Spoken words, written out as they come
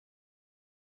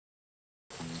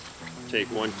take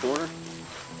one corner,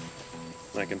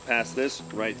 and I can pass this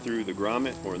right through the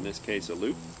grommet, or in this case a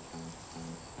loop.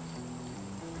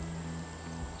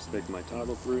 Stick my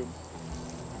toggle through,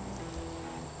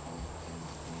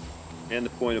 and the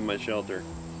point of my shelter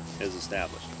is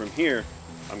established. From here,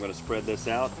 I'm going to spread this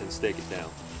out and stake it down.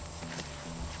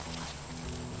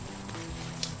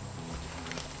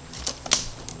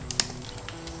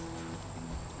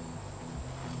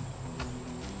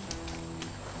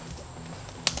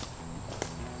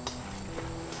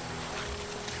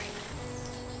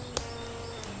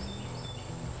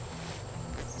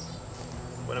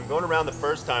 When I'm going around the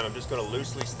first time, I'm just going to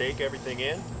loosely stake everything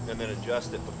in and then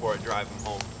adjust it before I drive them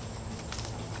home.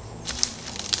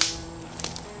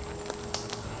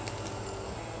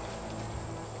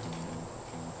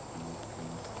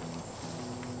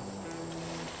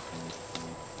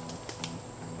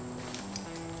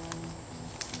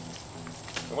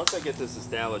 And once I get this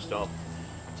established, I'll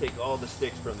take all the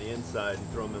sticks from the inside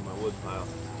and throw them in my wood pile.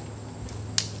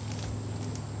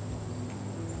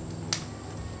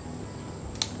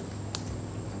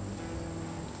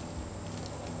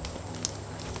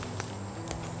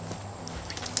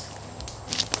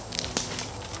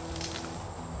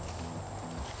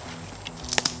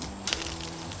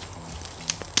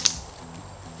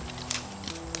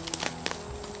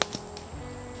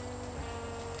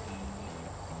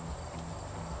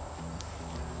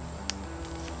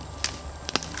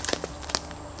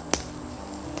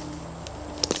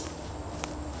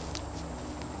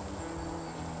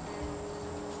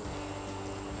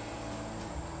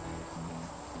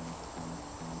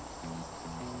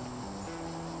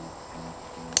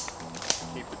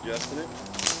 Adjusting it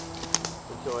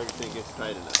until everything gets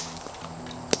tight enough.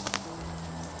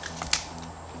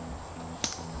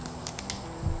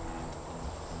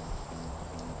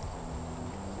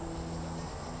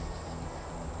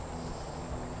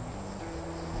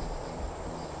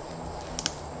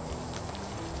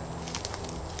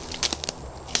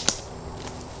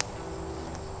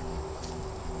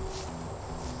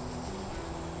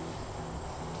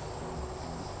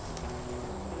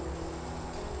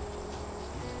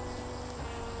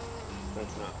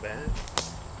 That's not bad.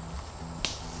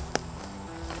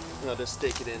 And I'll just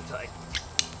stake it in tight.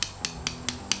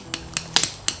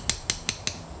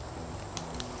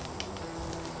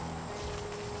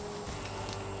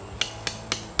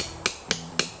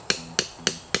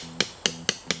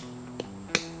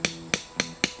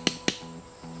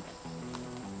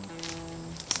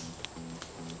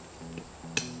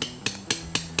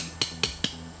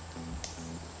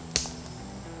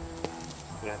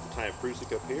 I'm gonna have to tie a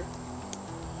prusik up here.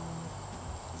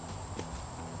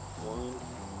 1,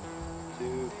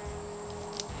 2,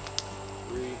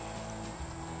 3,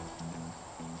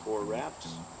 4 wraps.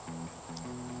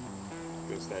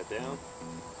 Goes that down.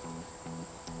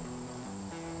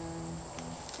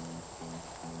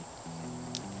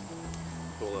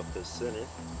 Pull up this center.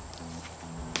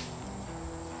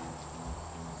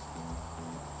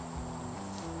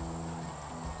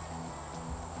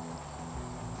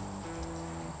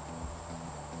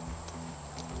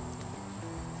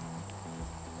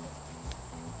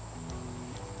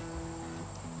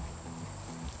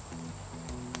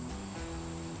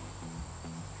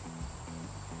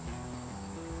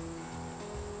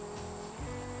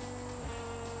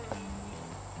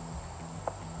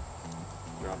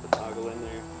 Drop the toggle in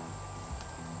there.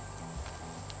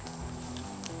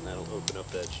 And that'll open up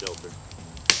that shelter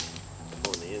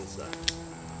on the inside.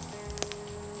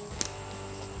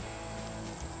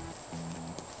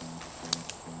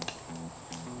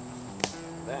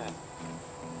 That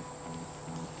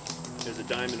is a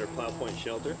diamond or plow point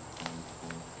shelter.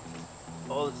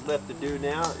 All that's left to do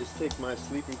now is take my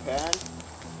sleeping pad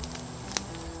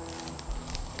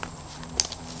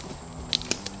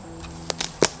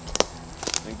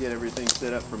and get everything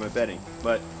set up for my bedding.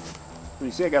 But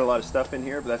you see I got a lot of stuff in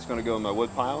here, but that's going to go in my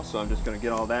wood pile, so I'm just going to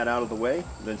get all that out of the way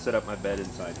and then set up my bed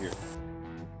inside here.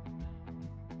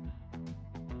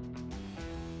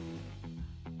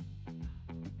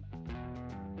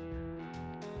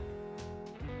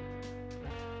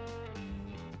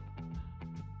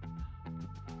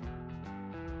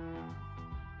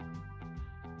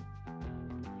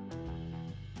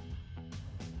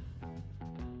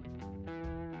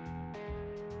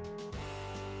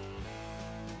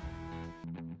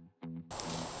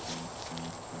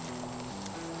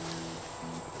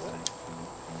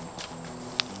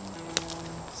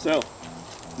 So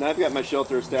now I've got my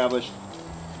shelter established.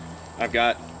 I've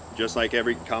got, just like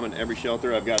every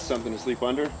shelter, I've got something to sleep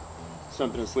under,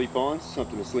 something to sleep on,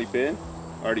 something to sleep in.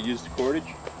 I already used the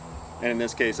cordage, and in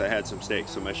this case I had some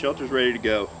stakes. So my shelter's ready to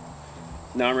go.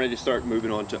 now I'm ready to start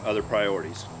moving on to other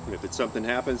priorities. If it's something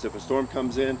happens, if a storm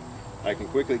comes in, I can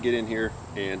quickly get in here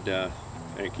and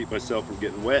keep myself from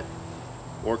getting wet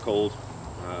or cold,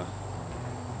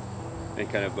 and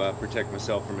kind of protect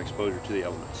myself from exposure to the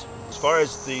elements. As far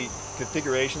as the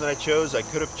configuration that I chose, I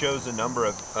could have chose a number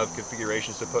of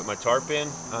configurations to put my tarp in.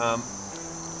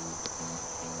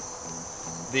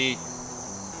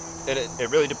 It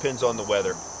really depends on the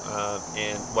weather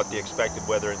and what the expected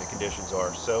weather and the conditions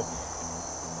are. So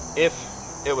if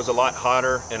it was a lot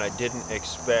hotter and I didn't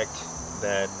expect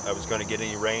that I was going to get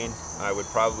any rain, I would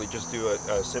probably just do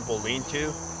a simple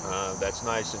lean-to. That's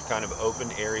nice and kind of open,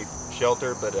 airy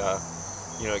shelter, but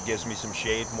you know, it gives me some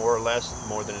shade more or less,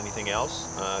 more than anything else.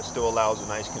 Still allows a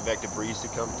nice convective breeze to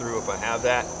come through if I have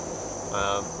that.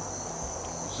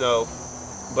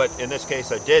 But in this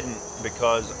case I didn't,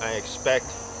 because I expect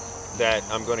that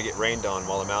I'm going to get rained on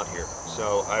while I'm out here.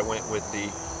 So I went with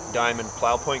the diamond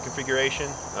plow point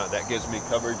configuration. That gives me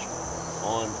coverage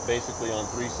on basically on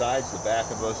 3 sides, the back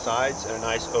of both sides, and a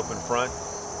nice open front.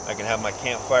 I can have my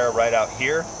campfire right out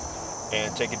here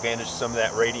and take advantage of some of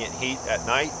that radiant heat at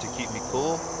night to keep me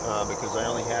cool, because I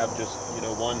only have just, you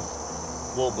know, one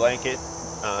wool blanket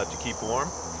to keep warm.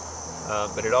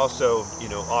 But it also, you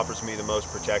know, offers me the most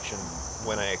protection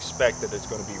when I expect that it's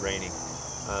going to be raining,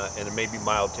 and it may be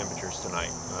mild temperatures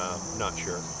tonight. Not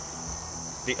sure.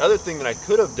 The other thing that I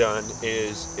could have done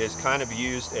is kind of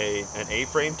used an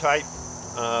A-frame type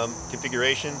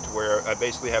configuration, to where I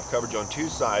basically have coverage on 2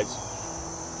 sides.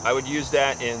 I would use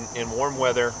that in warm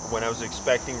weather when I was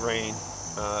expecting rain,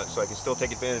 so I can still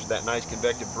take advantage of that nice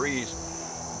convective breeze,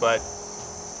 but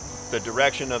the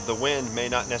direction of the wind may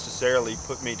not necessarily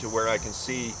put me to where I can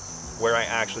see where I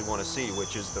actually want to see,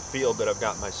 which is the field that I've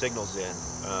got my signals in.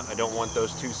 I don't want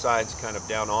those 2 sides kind of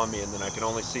down on me, and then I can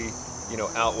only see, you know,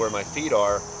 out where my feet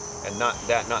are, and not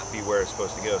be where it's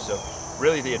supposed to go. So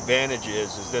really the advantage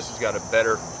is this has got a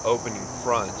better opening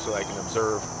front, so I can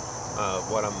observe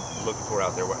what I'm looking for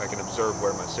out there. I can observe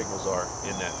where my signals are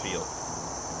in that field.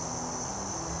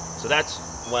 So that's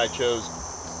why I chose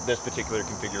this particular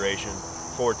configuration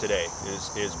for today,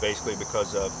 is basically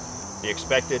because of the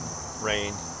expected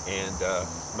rain and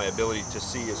my ability to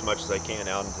see as much as I can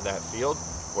out into that field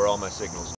where all my signals